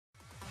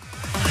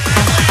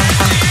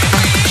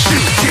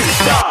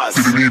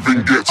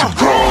even get to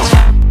cross.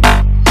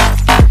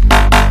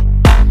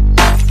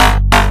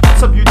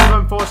 What's up, YouTube?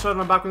 I'm Forshot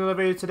and I'm back with another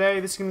video today.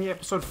 This is going to be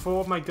episode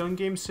 4 of my gun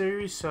game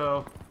series,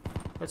 so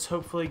let's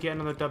hopefully get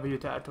another W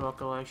to add to our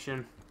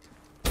collection.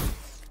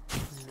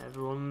 And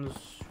everyone's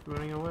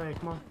running away,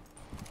 come on.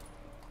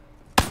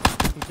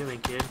 What are you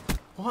doing, kid?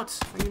 What?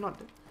 Are you not...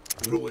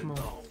 Come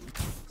on.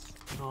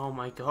 Oh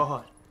my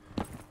god.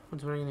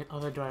 One's running in the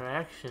other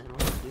direction.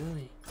 What are you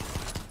doing?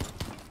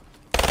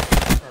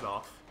 Head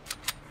off.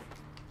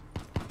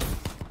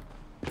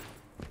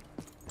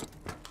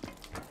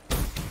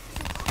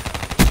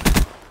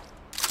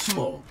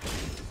 Smoke.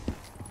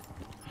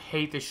 I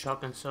hate this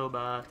shotgun so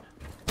bad.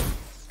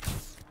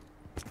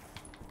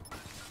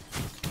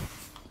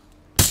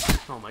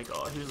 Oh my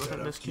god, who's looking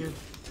at this kid?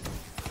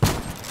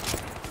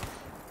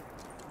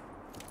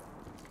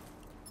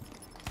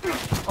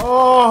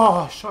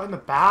 Oh, shot in the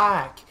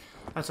back.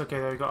 That's okay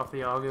though, we got off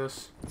the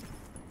Argus.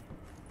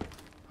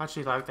 I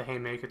actually like the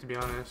haymaker, to be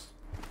honest.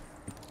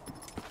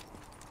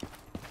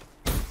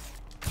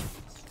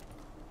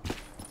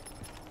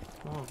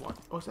 Oh, what?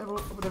 What's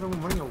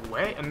everyone running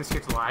away? And this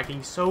kid's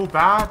lagging so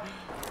bad.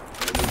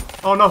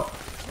 Oh no!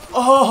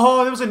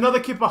 Oh, there was another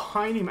kid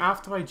behind him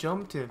after I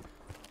jumped him.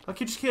 I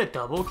could just get a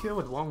double kill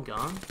with one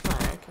gun. What the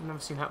heck? I've never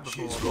seen that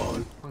before. She's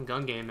gone. One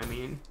gun game, I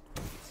mean.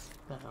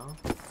 What the hell?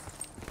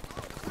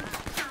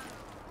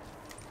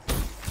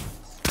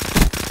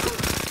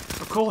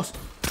 Of course.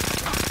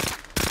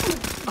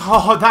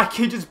 Oh, that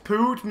kid just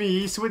pooed me.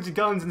 He switched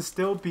guns and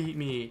still beat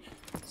me.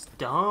 It's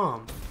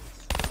dumb.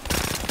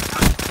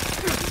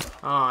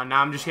 Oh,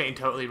 now I'm just getting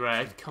totally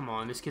wrecked. Come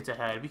on, this kid's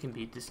ahead. We can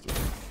beat this kid.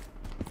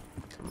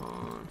 Come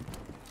on.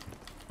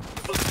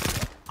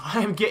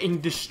 I am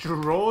getting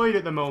destroyed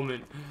at the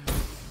moment.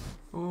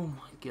 Oh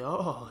my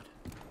god.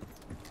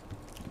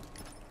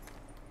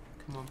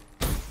 Come on.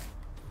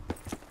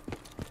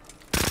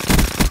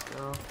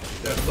 Go.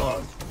 They're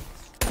gone.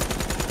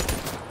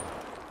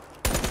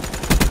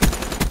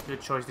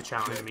 Good choice to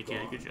challenge me,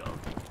 kid. Good job.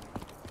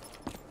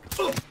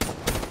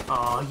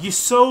 Oh, you're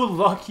so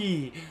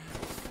lucky.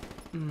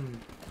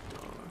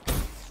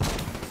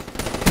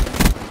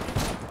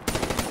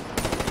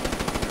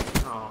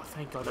 Oh,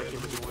 thank God that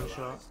gave me one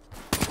shot.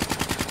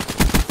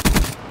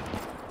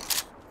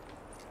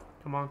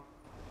 Come on.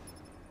 Is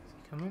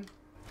he coming?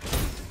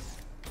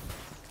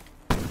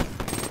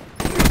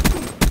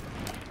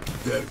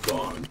 They're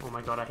gone. Oh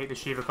my god, I hate the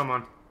Shiva. Come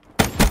on.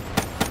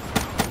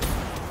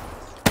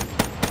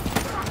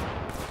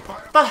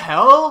 What the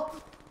hell?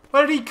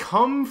 Where did he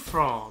come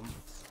from?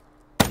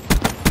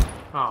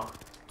 Oh,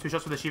 2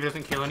 shots with the Shiva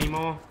doesn't kill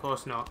anymore? Of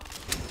course not.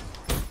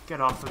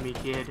 Get off of me,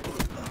 kid.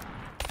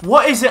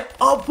 What is it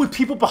up with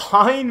people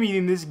behind me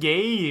in this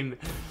game?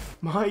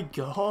 My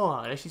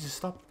god, I should just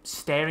stop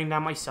staring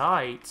down my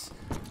sights.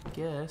 I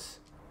guess.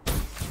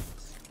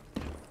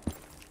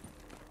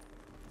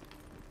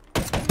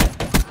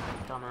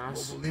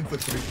 Dumbass. Mobile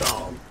infantry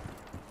down.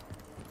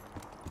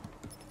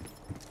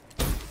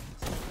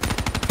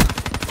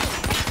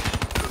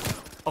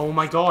 Oh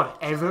my god,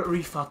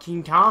 every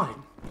fucking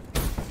time.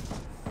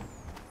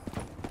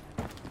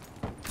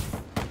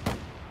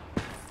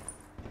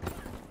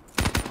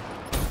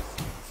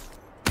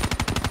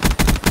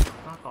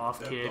 Fuck off,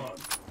 They're kid. gone.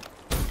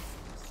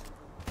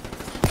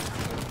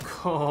 Of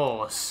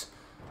course.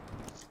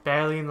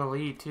 Barely in the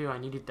lead, too. I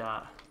needed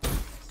that.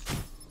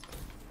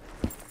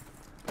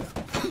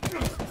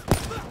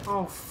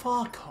 Oh,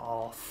 fuck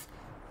off.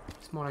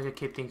 It's more like a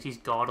kid thinks he's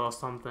God or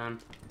something.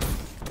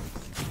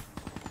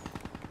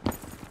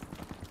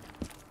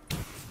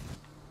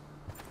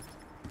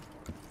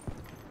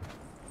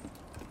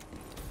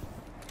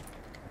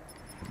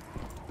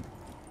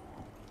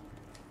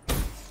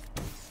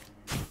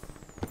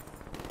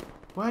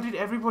 Where did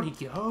everybody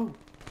go?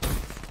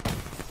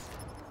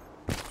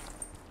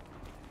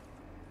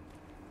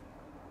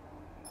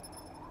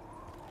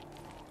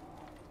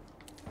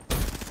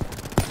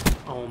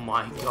 Oh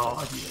my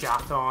god,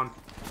 shot on.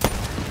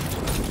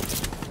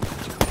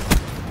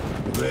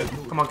 Red.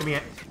 Come on, give me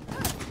it.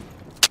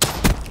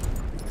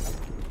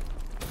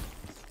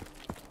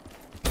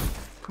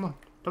 Come on,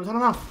 don't turn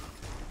around.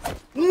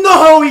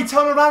 No, he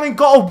turned around and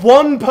got a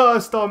one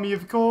burst on me,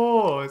 of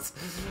course.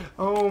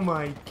 Oh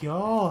my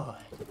god.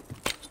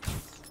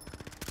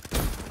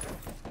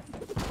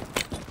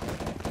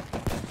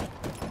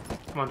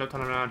 Come on, don't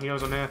turn around. He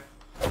knows I'm here.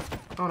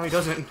 Oh no, he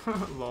doesn't.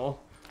 Lol.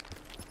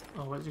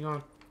 Oh, where's he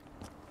going?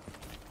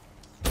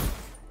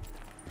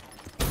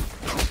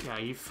 Yeah,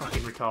 you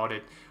fucking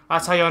retarded.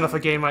 That's how you end off a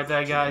game right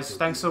there, guys.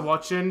 Thanks for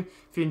watching.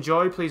 If you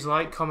enjoyed, please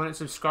like, comment, and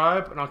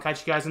subscribe, and I'll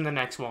catch you guys in the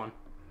next one.